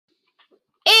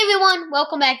everyone,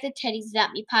 welcome back to Teddy's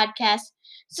That Me podcast.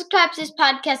 Subscribe to this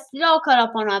podcast to get all caught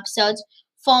up on episodes.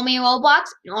 Follow me on Roblox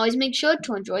and always make sure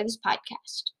to enjoy this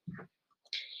podcast.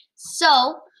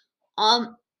 So,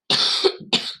 oh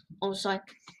sorry,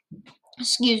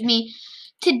 excuse me.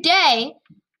 Today,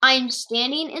 I'm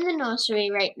standing in the nursery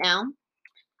right now,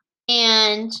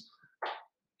 and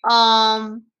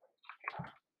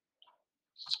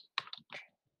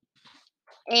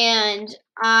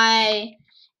I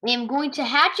am going to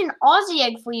hatch an Aussie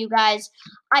egg for you guys.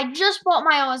 I just bought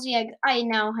my Aussie egg. I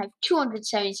now have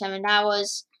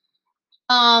 $277.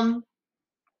 I'm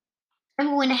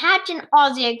going to hatch an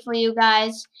Aussie egg for you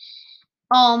guys.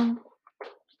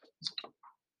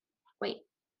 Wait,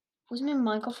 was my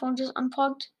microphone just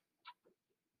unplugged?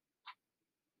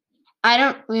 I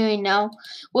don't really know.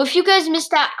 Well, if you guys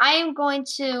missed that, I am going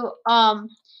to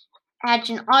hatch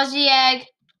an Aussie egg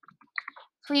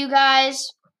for you guys.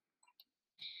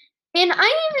 And I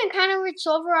am in kind of rich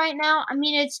silver right now. I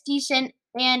mean, it's decent.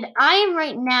 And I am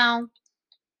right now.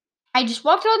 I just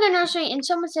walked out of the nursery and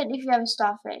someone said, if you have a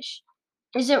starfish,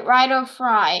 is it right or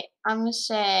fry? I'm going to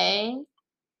say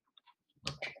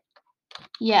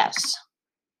yes.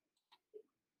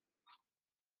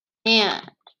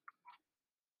 And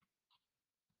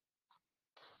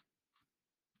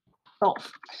both.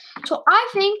 So I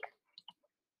think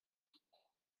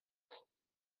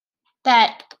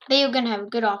that they are going to have a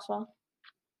good offer.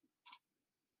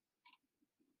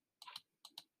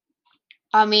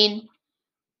 I mean,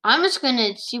 I'm just going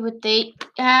to see what they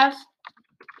have.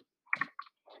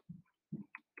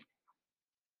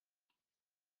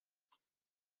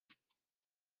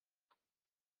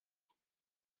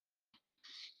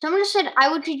 Someone said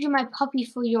I would trade you my puppy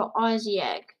for your Aussie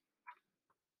egg.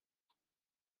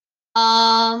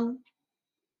 Someone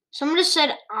just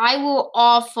said I will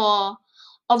offer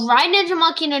a Ride Ninja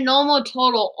Monkey and a normal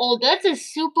turtle. Oh, that's a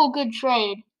super good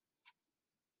trade.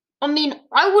 I mean,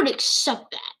 I would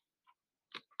accept that.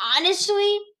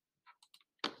 Honestly.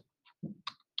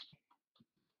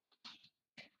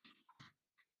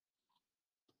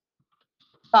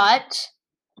 But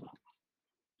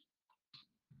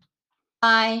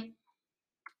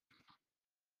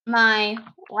my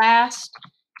last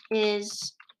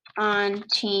is on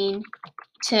Teen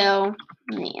Till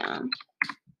Neon.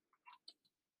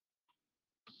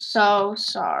 So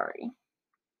sorry.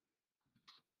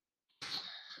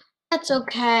 That's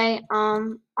okay.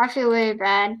 I feel really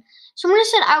bad. Someone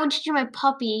said I would trade you my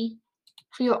puppy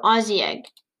for your Aussie egg.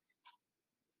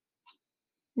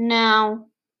 Now,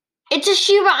 it's a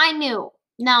Shiba, I knew.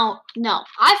 No,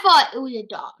 I thought it was a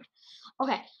dog.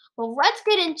 Okay, well, let's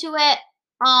get into it.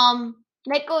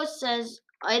 Nico says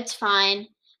it's fine.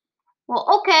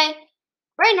 Well, okay.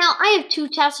 Right now, I have 2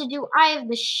 tasks to do. I have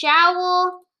the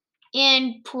shower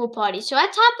and pool party. So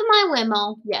at top of my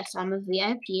limo, yes, I'm a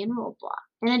VIP in Roblox.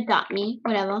 And adopt me,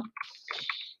 whatever.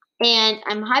 And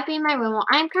I'm happy in my limo.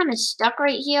 I'm kind of stuck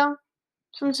right here.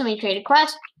 Somebody traded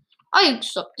quest. I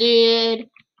accepted.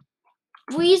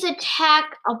 Breeze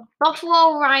attack a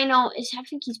buffalo rhino. I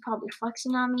think he's probably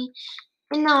flexing on me.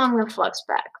 And now I'm going to flex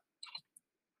back.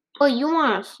 Oh, you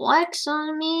want to flex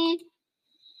on me?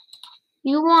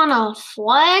 You want to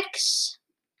flex?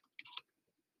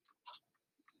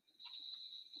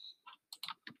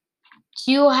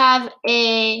 Do you have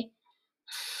a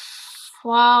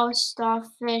flower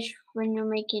starfish when you're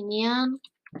making neon?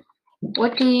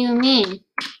 What do you mean?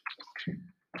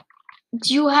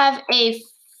 Do you have a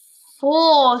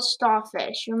full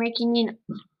starfish you're making neon?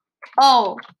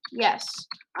 Oh, yes,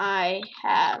 I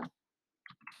have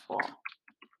 4.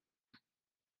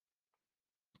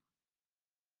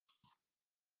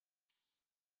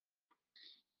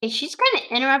 Hey, she's kind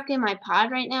of interrupting my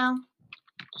pod right now.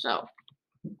 So.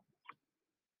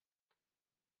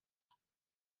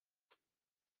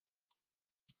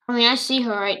 I mean, I see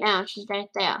her right now. She's right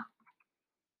there.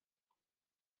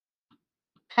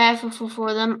 Powerful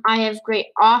for them. I have great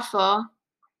offer.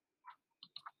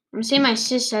 I'm saying my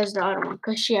sis has the other one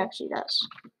because she actually does.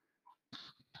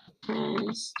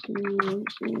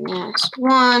 Next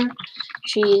one.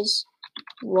 She's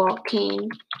walking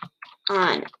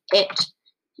on it.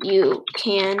 You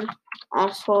can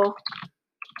offer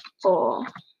for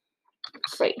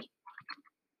free.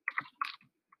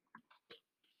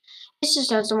 This is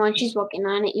the one. She's walking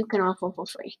on it. You can offer for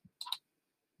free.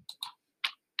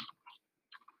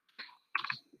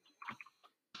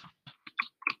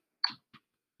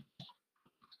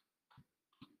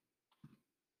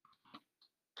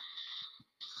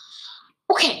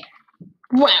 Okay.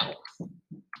 Well,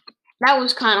 that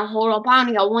was kind of hold up. I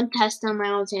only got 1 test on my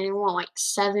own and it went like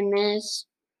 7 minutes.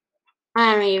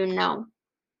 I don't even know.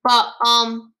 But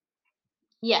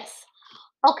Yes.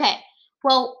 Okay.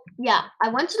 Well, yeah, I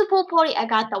went to the pool party. I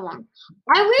got that one.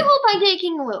 I really hope I get a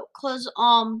kangaroo, cause if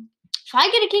I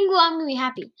get a kangaroo, I'm gonna be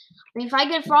happy. I mean, if I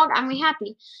get a frog, I'm gonna be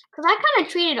happy, cause I kind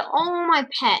of treated all my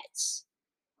pets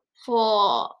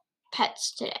for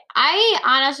pets today. I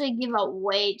honestly give up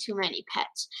way too many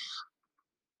pets.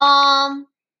 I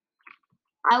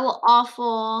will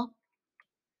offer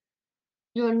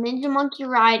your Ninja Monkey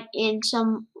ride and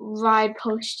some ride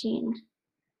posting.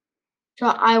 So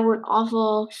I would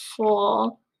offer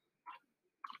for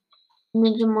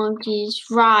Ninja Monkey's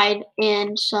ride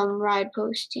and some ride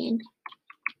posting.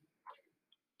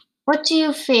 What do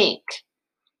you think?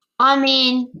 I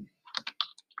mean,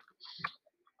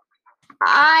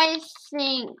 I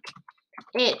think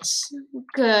it's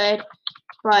good,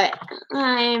 but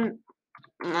I'm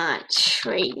not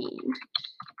trading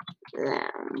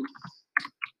them.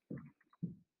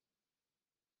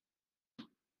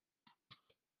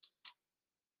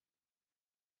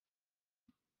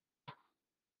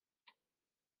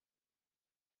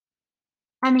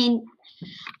 I mean,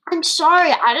 I'm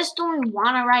sorry, I just don't really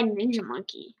want to ride Ninja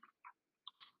Monkey.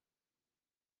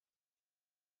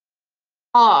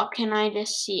 Oh, can I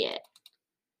just see it?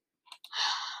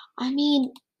 I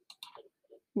mean,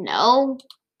 no.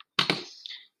 Can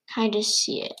I just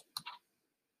see it?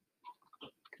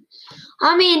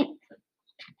 I mean,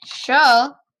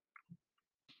 sure.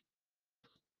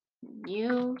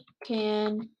 You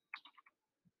can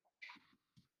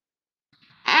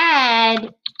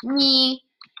add me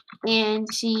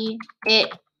and see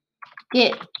it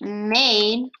get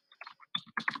made.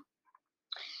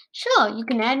 Sure, you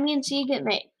can add me and see it get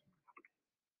made.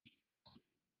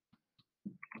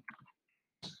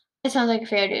 It sounds like a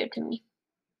fair deal to me.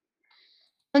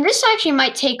 And this actually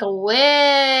might take a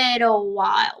little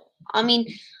while. I mean,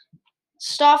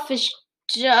 starfish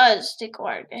does take a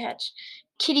while to hatch.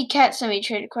 Kitty cat sent me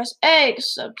trade request.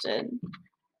 Accepted.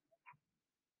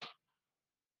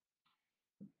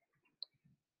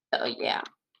 Oh yeah.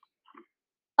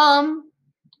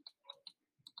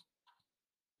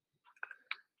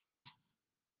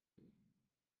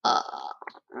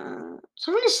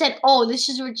 Someone just said, "Oh, this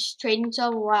is Rich Trading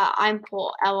Server." Wow, I'm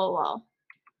poor. LOL.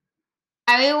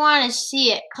 I really want to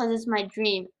see it because it's my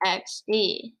dream.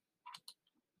 XD.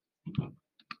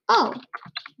 Oh,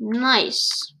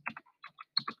 nice.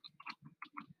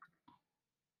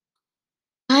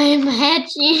 I'm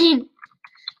hatching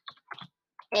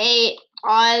a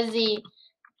Aussie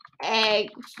egg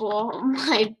for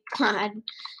my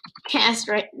podcast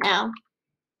right now.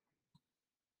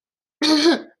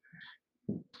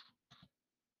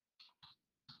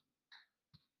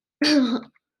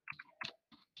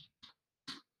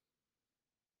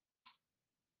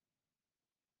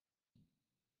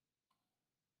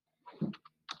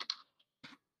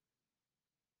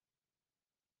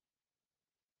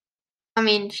 I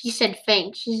mean, she said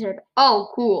thanks. She said,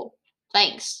 "Oh, cool.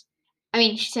 Thanks." I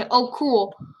mean, she said, "Oh,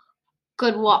 cool.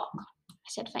 Good luck." I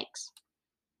said, "Thanks."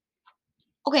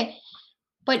 Okay,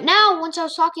 but now, once I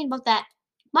was talking about that,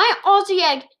 my Aussie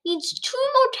egg needs 2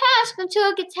 more tasks until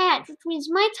it gets hatched, which means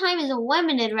my time is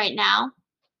limited right now.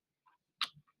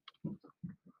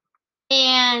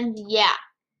 And yeah,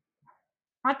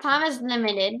 my time is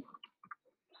limited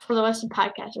for the rest of the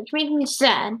podcast, which makes me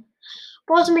sad,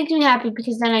 but also makes me happy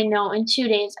because then I know in 2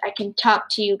 days I can talk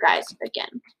to you guys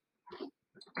again.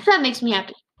 So that makes me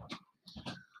happy.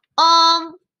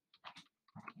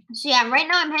 So yeah, right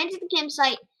now I'm heading to the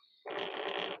campsite.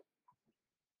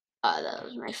 That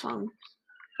was my phone.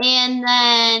 And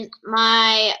then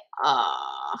my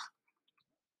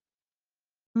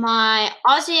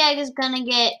Aussie egg is gonna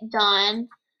get done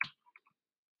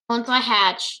once I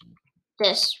hatch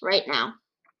this right now.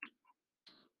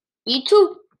 You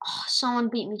too. Oh, someone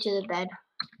beat me to the bed.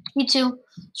 You too.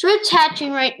 So it's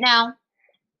hatching right now.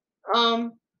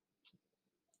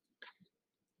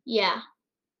 Yeah.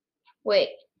 Wait.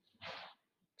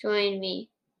 Join me.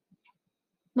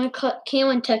 My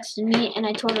Kaylin texted me and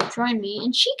I told her to join me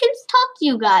and she can talk to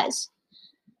you guys.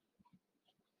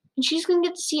 And she's gonna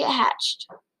get to see it hatched.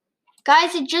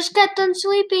 Guys, it just got done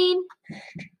sleeping.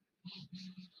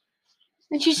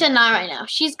 And she said not right now.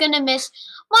 She's gonna miss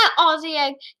my Aussie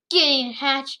egg getting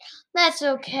hatched. That's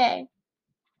okay.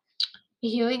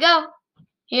 Here we go.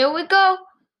 Here we go.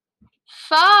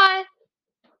 5,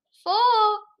 4,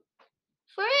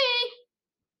 3,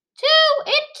 2.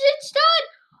 It's done.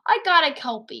 I got a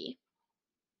Kelpie.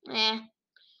 I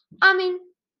mean,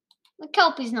 the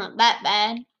Kelpie's not that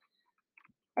bad.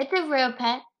 It's a real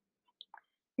pet.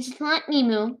 It's not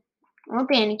Emu or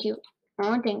Bandicoot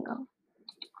or Dingo.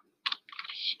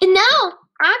 And now,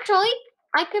 actually,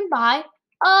 I can buy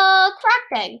a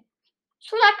cracked egg.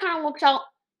 So that kind of works out.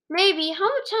 Maybe how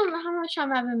much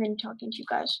time have I been talking to you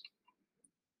guys?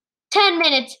 10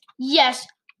 minutes. Yes,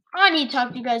 I need to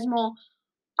talk to you guys more.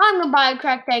 I'm gonna buy a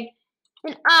cracked egg,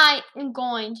 and I am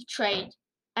going to trade.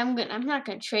 I'm not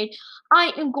gonna trade.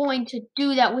 I am going to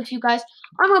do that with you guys.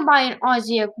 I'm gonna buy an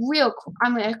Aussie egg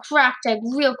I'm gonna cracked egg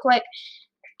real quick,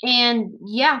 and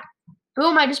yeah,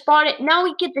 boom! I just bought it. Now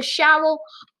we get the shower.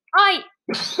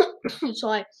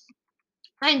 Sorry.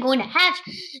 I'm going to hatch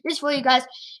this for you guys.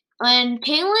 And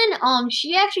Kaylin,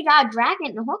 she actually got a dragon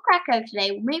in her cracker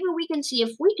today. Maybe we can see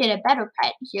if we get a better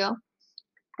pet here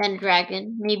than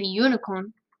dragon. Maybe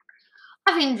unicorn.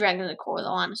 I think dragons are cool though,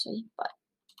 honestly. But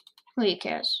who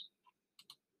cares?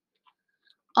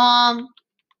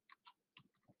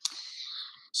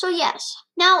 So yes.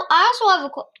 Now I also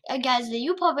have a guys that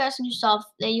you probably asking yourself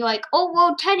that you're like, oh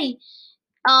well, Teddy.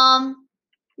 You're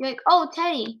like, oh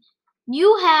Teddy,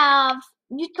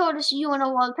 you told us you want to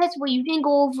wild pets, but you didn't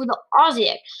go over the Aussie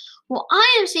egg. Well,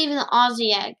 I am saving the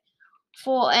Aussie egg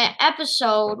for an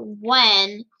episode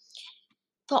when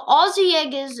the Aussie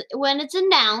egg is when it's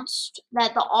announced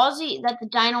that the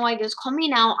Dino egg is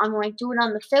coming out. I'm going to do it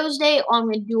on the Thursday, or I'm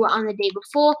going to do it on the day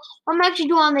before. Or I'm actually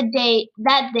doing it on that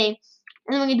day,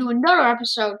 and then we're going to do another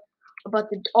episode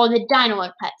about all the Dino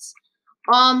egg pets.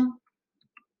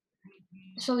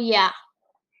 So yeah,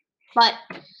 but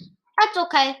that's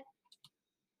okay.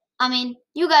 I mean,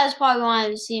 you guys probably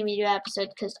wanted to see me do an episode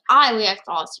because I react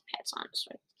to Aussie pets,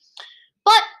 honestly.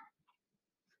 But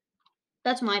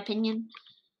that's my opinion.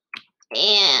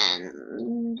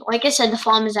 And like I said, the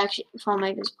farm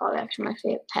egg is probably actually my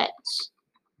favorite pets.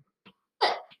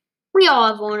 But we all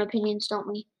have our own opinions, don't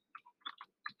we?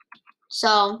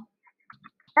 So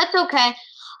that's okay.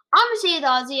 I'm gonna see the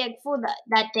Aussie egg for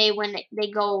that day when they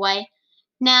go away.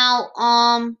 Now,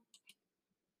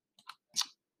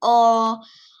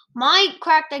 my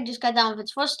cracked egg just got done with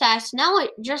its first task. Now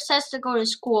it just has to go to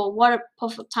school. What a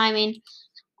perfect timing.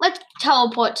 Let's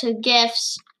teleport to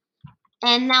gifts.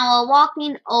 And now we're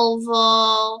walking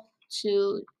over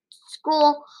to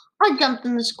school. I jumped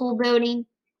in the school building.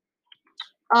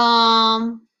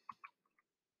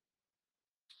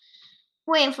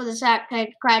 Waiting for the sack to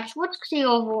crash. Let's see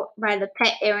over by the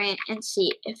pet area and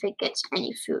see if it gets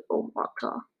any food or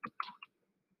water.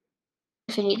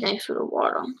 If it needs any food or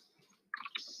water.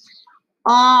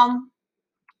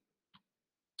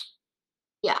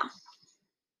 Yeah.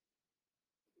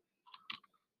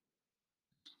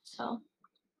 So,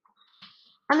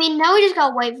 I mean, now we just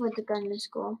gotta wait for it to go to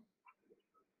school.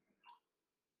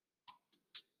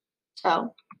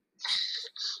 So,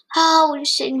 we're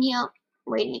just sitting here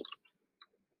waiting.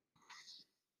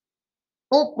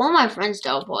 Oh, one of my friends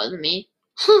teleported me.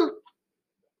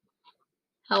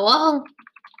 Hello?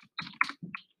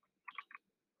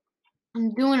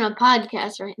 I'm doing a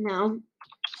podcast right now.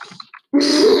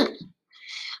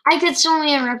 I get so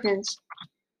many references.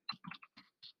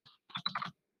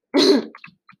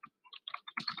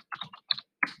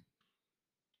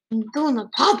 I'm doing a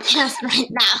podcast right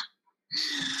now.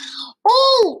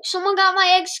 Oh, someone got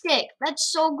my egg stick.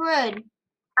 That's so good.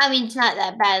 I mean, it's not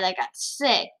that bad. I got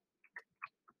sick.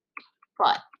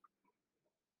 But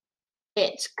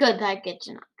it's good that I get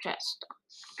to chest.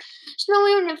 So now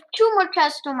we only have 2 more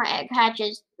chests till my egg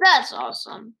hatches. That's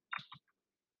awesome.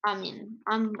 I mean,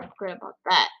 I'm good about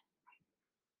that.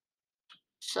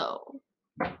 So.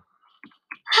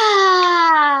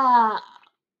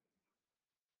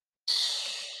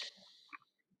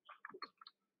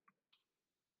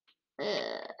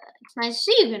 It's nice to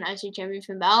see you. Can I see Champion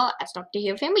Finn Balor? I talk to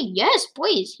your family. Yes,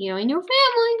 please. Healing your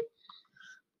family.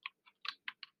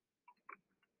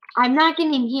 I'm not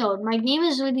getting healed. My game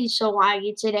is really so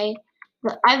laggy today.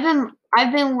 But I've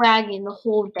been lagging the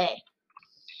whole day.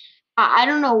 I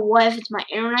don't know what if it's my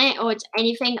internet or it's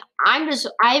anything. I've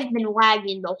been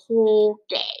lagging the whole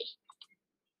day.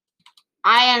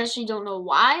 I honestly don't know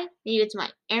why. Maybe it's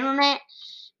my internet.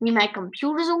 Maybe my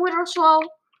computer's a little slow.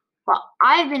 But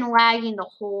I've been lagging the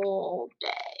whole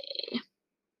day.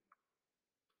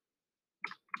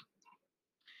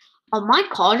 Oh, my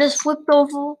car just flipped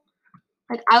over.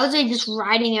 Like, I was like just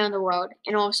riding down the road,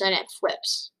 and all of a sudden it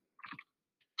flips.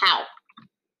 How?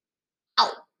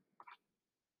 How?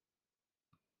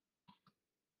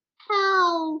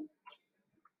 How?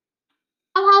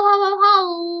 How?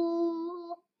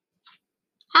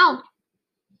 How?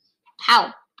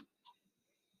 How?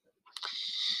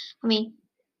 I mean,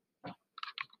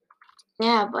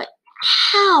 yeah, but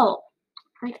how?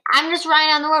 Like, I'm just riding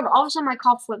down the road. All of a sudden, my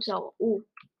car flips over. Ooh.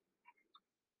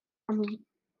 I mean,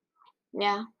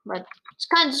 yeah, but it's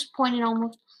kind of disappointing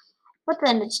almost. But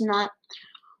then it's not.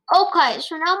 Okay,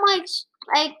 so now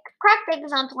like cracked egg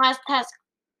is on the last task.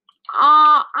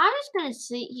 I'm just gonna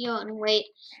sit here and wait.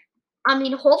 I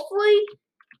mean, hopefully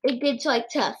it gets like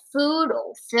to food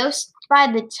or fish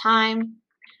by the time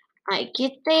I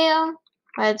get there.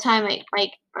 By the time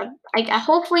I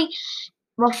hopefully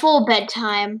before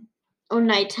bedtime or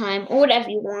nighttime or whatever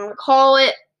you want to call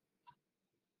it.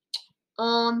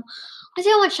 Let's see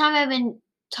how much time I've been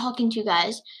talking to you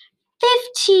guys.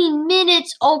 15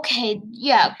 minutes. Okay,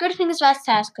 yeah. Good thing it's fast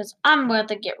task because I'm about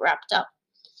to get wrapped up.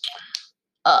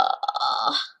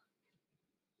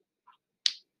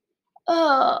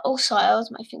 Oh, sorry, that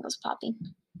was my fingers popping.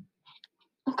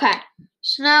 Okay,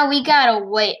 so now we gotta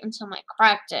wait until my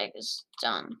cracked egg is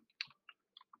done.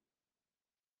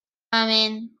 I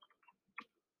mean,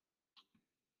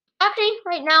 actually,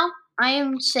 right now, I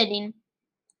am sitting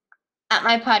at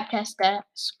my podcast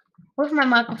desk with my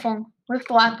microphone, with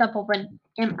the laptop open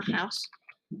in my house.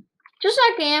 Just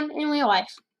like I am in real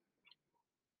life.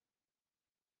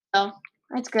 So,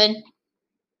 that's good.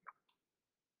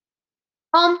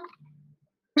 I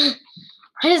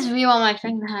just really want my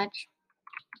thing to hatch.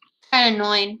 Kinda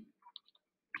annoying.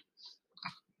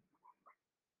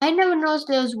 I never noticed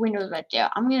those windows right there.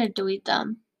 I'm gonna delete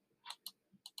them.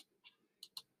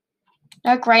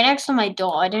 They're like right next to my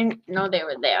door. I didn't know they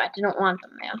were there. I didn't want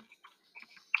them there.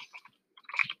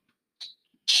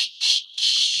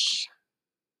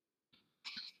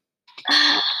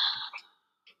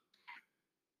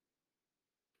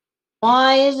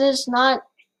 Why is this not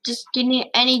just getting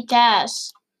any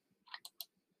tasks?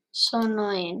 So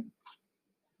annoying.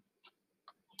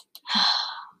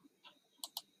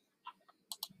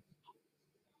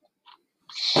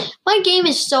 My game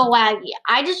is so laggy.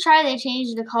 I just tried to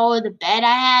change the color of the bed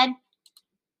I had,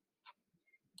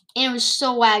 and it was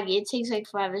so laggy. It takes like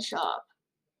forever to show up.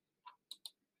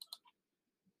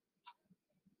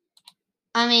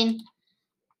 I mean,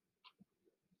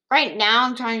 right now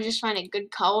I'm trying to just find a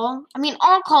good color. I mean,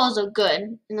 all colors are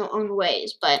good in their own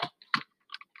ways, but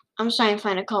I'm just trying to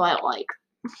find a color I like.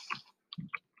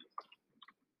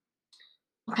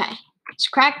 Okay, it's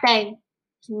cracked egg.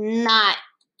 It's not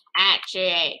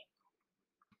actually.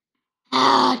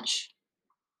 Ouch.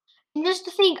 And just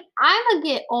to think, I'm gonna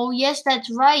get. Oh yes, that's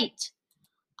right.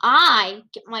 I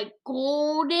get my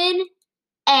golden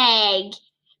egg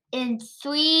in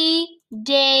 3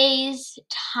 days'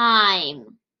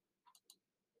 time.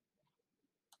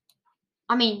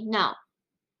 I mean, no.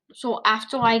 So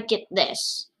after I get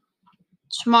this,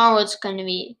 tomorrow it's gonna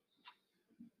be.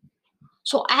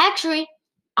 So actually,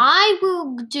 I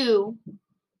will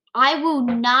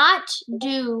not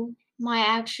do my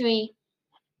actually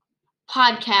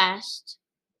podcast.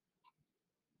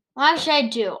 Well, actually, I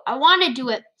do. I want to do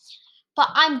it, but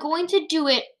I'm going to do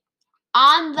it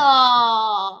on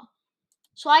the.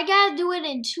 So I gotta do it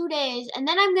in 2 days, and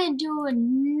then I'm gonna do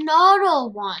another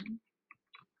one.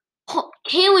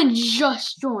 Kaylin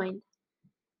just joined.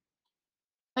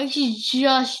 Like she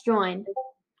just joined.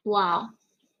 Wow.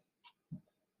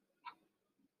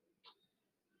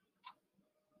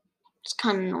 It's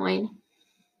kind of annoying.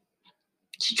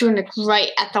 She joined it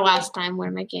right at the last time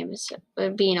when my game is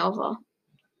being over.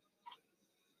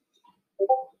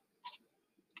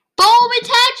 Boom! It's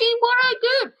hatching! What I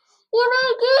good? What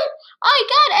I good? I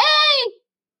got a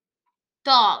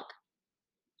dog.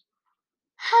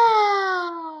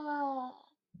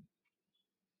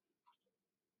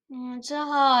 It's a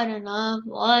hard enough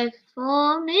life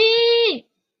for me.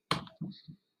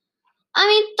 I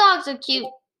mean, dogs are cute.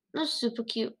 They're super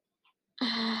cute.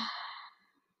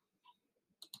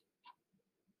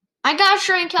 I got a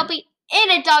Australian Kelpie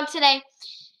and a dog today.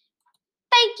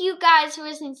 Thank you guys for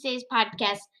listening to today's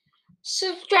podcast.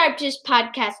 Subscribe to this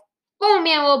podcast. Follow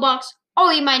me on Roblox. I'll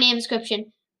leave my name in the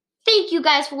description. Thank you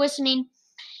guys for listening.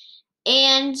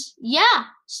 And yeah,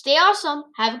 stay awesome.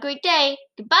 Have a great day.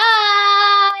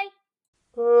 Goodbye.